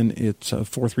text in, it's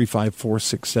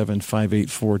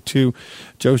 435-467-5842.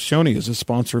 Joe Shoney is a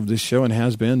sponsor of this show and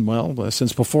has been,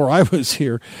 since before I was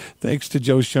here. Thanks to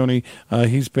Joe Shoney.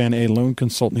 He's been a loan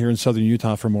consultant here in Southern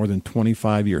Utah for more than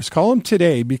 25 years. Call him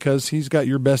today, because he's got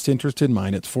your best interest in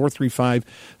mind. It's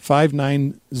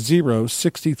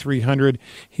 435-590-6300.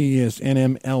 He is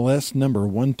NMLS number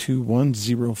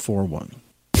 121041.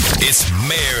 It's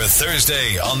Mayor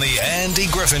Thursday on the Andy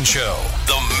Griffin Show.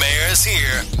 The mayor's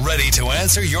here, ready to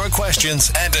answer your questions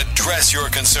and address your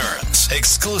concerns.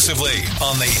 Exclusively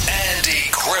on the Andy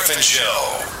Griffin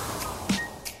Show.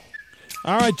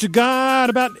 All right, you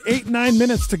got about 8-9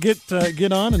 minutes to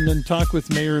get on and then talk with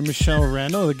Mayor Michele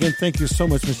Randall. Again, thank you so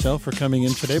much, Michele, for coming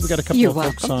in today. We got a couple of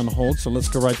folks on hold, so let's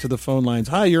go right to the phone lines.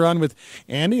 Hi, you're on with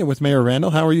Andy and with Mayor Randall.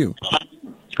 How are you?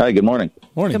 Hi, good morning.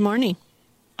 Morning. Good morning.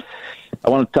 I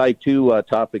want to tie two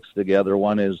topics together.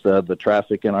 One is the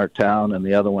traffic in our town, and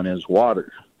the other one is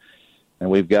water. And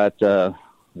we've got the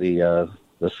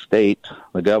state,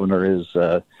 the governor is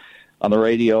on the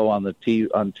radio, on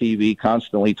TV,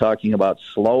 constantly talking about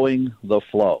slowing the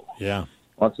flow. Yeah,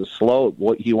 wants to slow.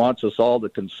 He wants us all to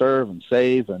conserve and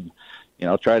save, and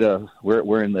try to.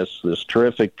 We're in this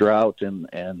terrific drought,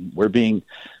 and we're being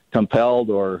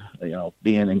compelled or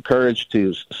being encouraged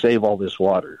to save all this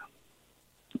water,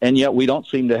 and yet we don't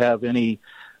seem to have any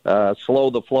slow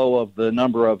the flow of the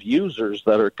number of users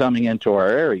that are coming into our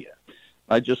area.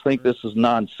 I just think this is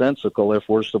nonsensical. If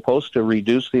we're supposed to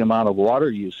reduce the amount of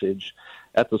water usage,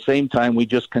 at the same time we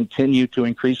just continue to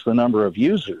increase the number of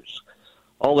users,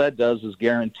 all that does is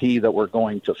guarantee that we're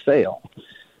going to fail.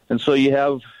 And so you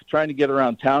have, trying to get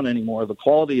around town anymore, the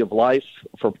quality of life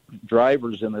for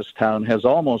drivers in this town has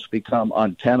almost become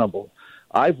untenable.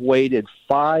 I've waited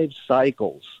 5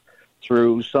 cycles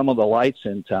through some of the lights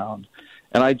in town,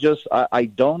 and I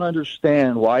don't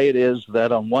understand why it is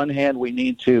that on one hand we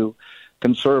need to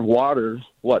conserve water,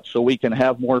 so we can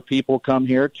have more people come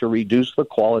here to reduce the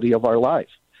quality of our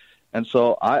life. And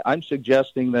so I'm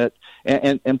suggesting that,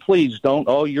 and please don't,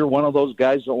 you're one of those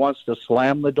guys that wants to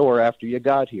slam the door after you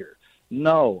got here.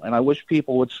 No, and I wish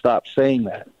people would stop saying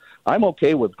that. I'm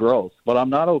okay with growth, but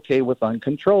I'm not okay with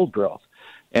uncontrolled growth.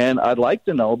 And I'd like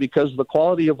to know, because the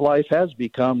quality of life has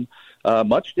become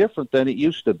much different than it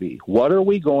used to be. What are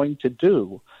we going to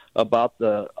do about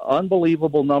the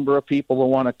unbelievable number of people who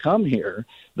want to come here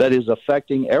that is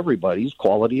affecting everybody's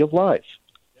quality of life?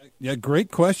 Yeah,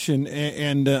 great question,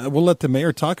 and we'll let the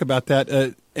mayor talk about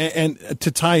that. And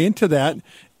to tie into that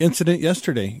incident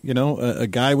yesterday, a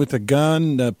guy with a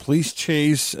gun, a police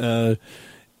chase, shootout,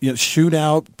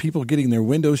 people getting their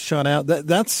windows shot out.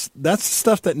 That's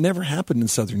stuff that never happened in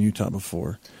Southern Utah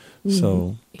before.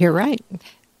 So you're right,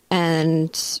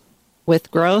 and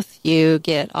with growth, you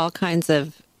get all kinds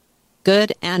of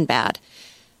good and bad.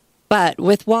 But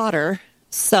with water,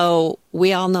 so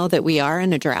we all know that we are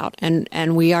in a drought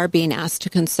and we are being asked to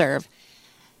conserve.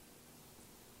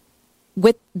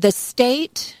 With the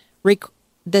state, let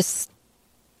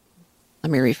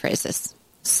me rephrase this.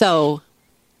 So,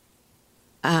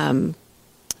 I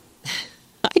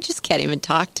just can't even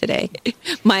talk today.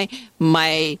 My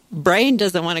brain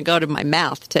doesn't want to go to my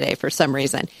mouth today for some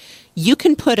reason. You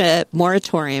can put a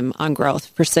moratorium on growth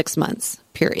for 6 months,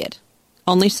 period.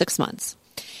 Only 6 months.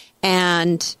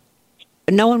 And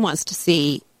no one wants to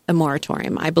see a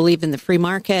moratorium. I believe in the free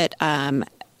market.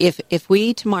 If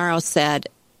we tomorrow said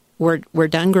we're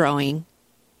done growing,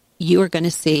 you are going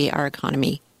to see our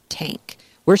economy tank.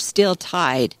 We're still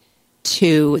tied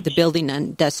to the building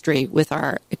industry with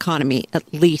our economy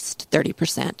at least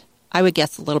 30%. I would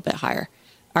guess a little bit higher.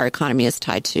 Our economy is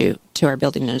tied to our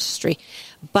building industry.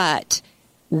 But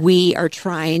we are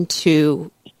trying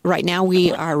to, right now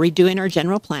we are redoing our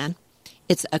general plan.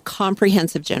 It's a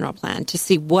comprehensive general plan to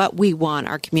see what we want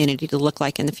our community to look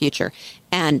like in the future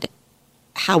and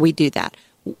how we do that.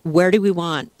 Where do we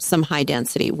want some high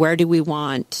density? Where do we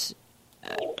want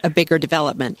a bigger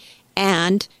development?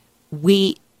 And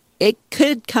it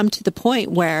could come to the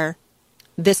point where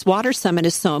this water summit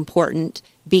is so important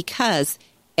because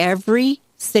every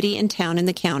city and town in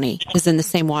the county is in the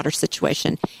same water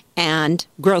situation and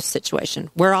growth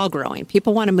situation. We're all growing.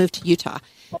 People want to move to Utah.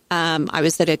 I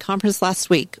was at a conference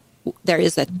last week. There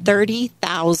is a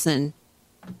 30,000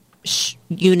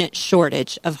 unit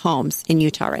shortage of homes in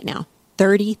Utah right now.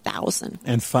 30,000.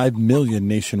 And 5 million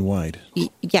nationwide.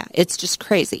 Yeah, it's just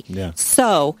crazy. Yeah.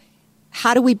 So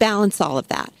how do we balance all of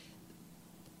that?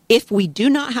 If we do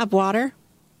not have water,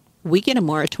 we get a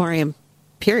moratorium,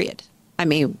 period. I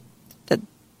mean,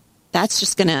 that's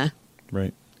just going to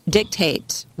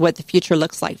dictate what the future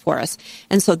looks like for us.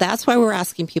 And so that's why we're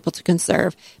asking people to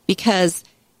conserve, because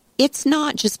it's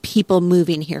not just people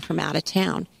moving here from out of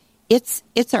town. It's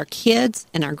our kids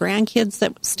and our grandkids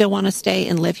that still want to stay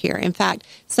and live here. In fact,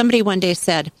 somebody one day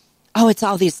said, "Oh, it's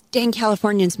all these dang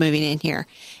Californians moving in here."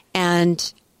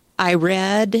 And I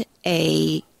read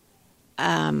a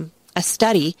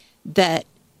study that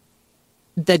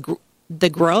the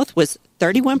growth was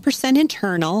 31%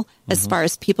 internal as far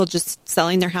as people just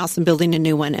selling their house and building a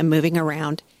new one and moving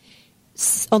around.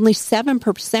 Only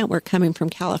 7% were coming from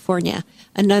California.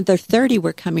 Another 30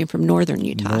 were coming from northern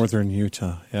Utah. Northern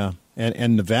Utah, yeah.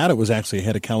 And Nevada was actually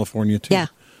ahead of California, too. Yeah.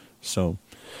 So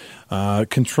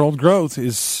controlled growth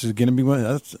is going to be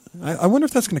one. I wonder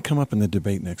if that's going to come up in the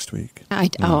debate next week.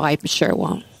 I'm sure it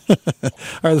won't. All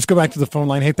right, let's go back to the phone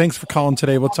line. Hey, thanks for calling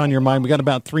today. What's on your mind? We got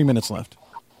about 3 minutes left.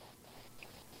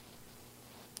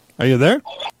 Are you there?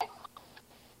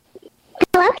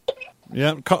 Hello?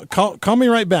 Yeah, call me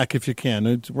right back if you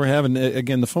can. We're having,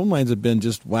 again, the phone lines have been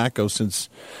just wacko since,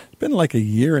 it's been like a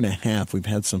year and a half we've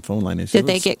had some phone line issues. Did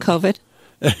they get COVID?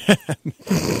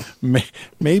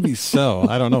 Maybe so.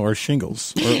 I don't know. Or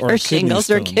shingles. Or shingles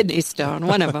or kidney stone.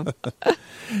 One of them.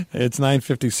 It's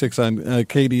 9:56 on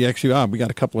KDXU. We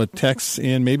got a couple of texts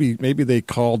in. Maybe they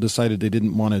called, decided they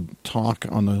didn't want to talk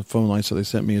on the phone line, so they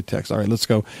sent me a text. All right, let's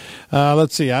go.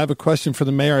 Let's see. I have a question for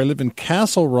the mayor. I live in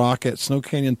Castle Rock at Snow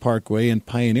Canyon Parkway and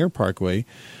Pioneer Parkway,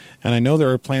 and I know there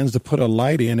are plans to put a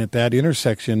light in at that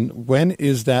intersection. When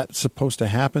is that supposed to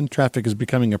happen? Traffic is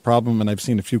becoming a problem, and I've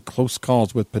seen a few close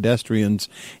calls with pedestrians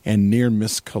and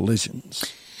near-miss collisions.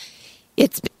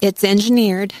 It's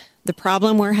engineered. The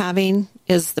problem we're having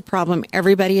is the problem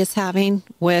everybody is having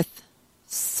with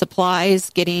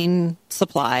getting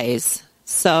supplies.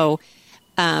 So,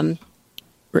 the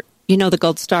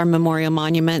Gold Star Memorial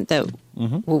Monument that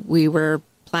we were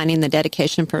planning the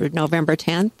dedication for November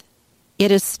 10th, it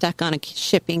is stuck on a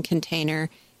shipping container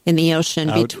in the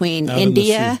ocean between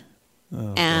India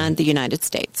and the United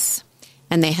States.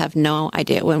 And they have no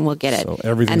idea when we'll get it. So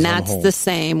everything's and that's the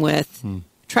same with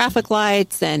traffic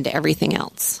lights and everything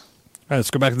else. All right, let's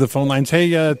go back to the phone lines.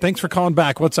 Hey, thanks for calling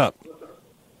back. What's up?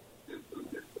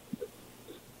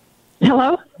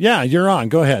 Hello? Yeah, you're on.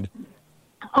 Go ahead.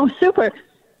 Oh, super.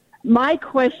 My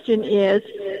question is,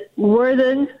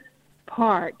 Worthen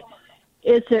Park,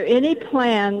 is there any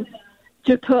plans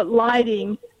to put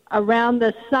lighting around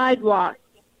the sidewalk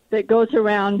that goes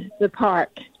around the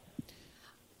park?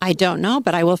 I don't know,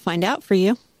 but I will find out for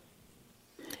you.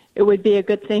 It would be a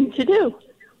good thing to do.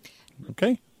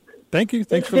 Okay. Thank you.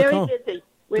 Thanks for the call. It's very busy.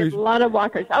 We have a lot of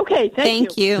walkers. Okay,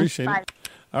 thank you. Appreciate Bye. it.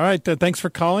 All right, thanks for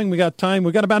calling. We got time.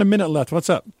 We got about a minute left. What's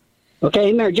up?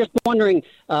 Okay, Mayor, just wondering,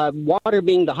 water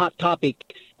being the hot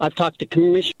topic, I've talked to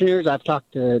commissioners, I've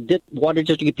talked to water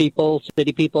district people,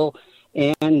 city people,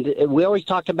 and we always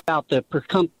talk about the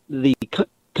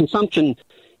consumption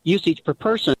usage per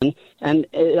person, and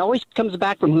it always comes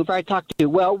back from whoever I talk to,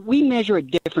 well, we measure it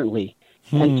differently.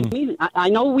 And to me, I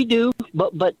know we do,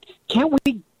 but can't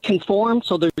we conform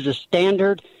so there's a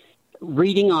standard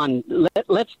reading on,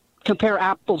 let's compare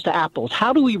apples to apples.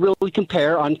 How do we really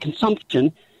compare on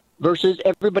consumption versus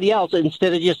everybody else,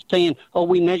 instead of just saying, oh,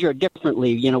 we measure it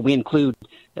differently. You know, we include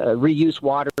reuse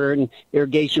water and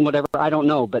irrigation, whatever. I don't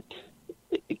know. But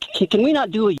can we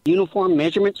not do a uniform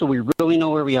measurement so we really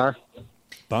know where we are?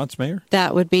 Thoughts, Mayor?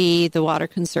 That would be the Water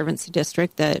Conservancy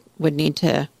District that would need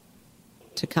to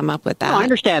come up with that. No, I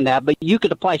understand that, but you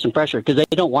could apply some pressure because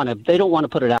they don't want to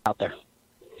put it out there.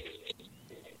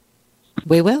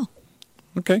 We will.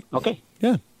 Okay.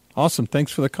 Yeah. Awesome.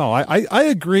 Thanks for the call. I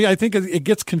agree. I think it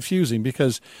gets confusing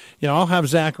because, I'll have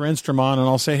Zach Renstrom on and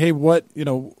I'll say, hey,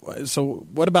 so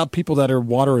what about people that are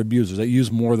water abusers that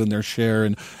use more than their share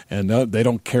and they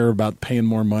don't care about paying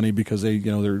more money because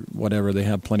they're whatever, they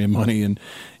have plenty of money.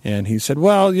 And he said,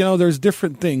 well, there's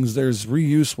different things. There's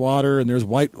reuse water and there's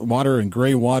white water and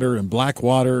gray water and black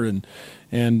water.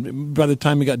 And by the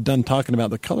time we got done talking about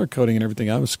the color coding and everything,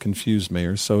 I was confused,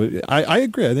 Mayor. So I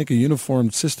agree. I think a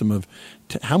uniform system of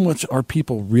how much are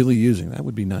people really using, that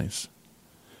would be nice.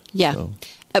 Yeah,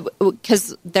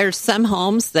 because there's some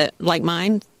homes that, like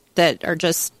mine, that are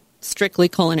just strictly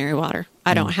culinary water.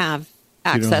 I don't have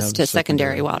access to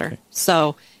secondary water. Okay.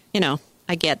 So,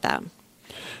 I get that.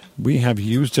 We have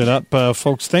used it up,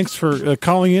 folks. Thanks for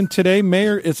calling in today.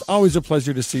 Mayor, it's always a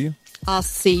pleasure to see you. I'll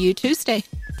see you Tuesday.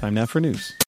 Time now for news.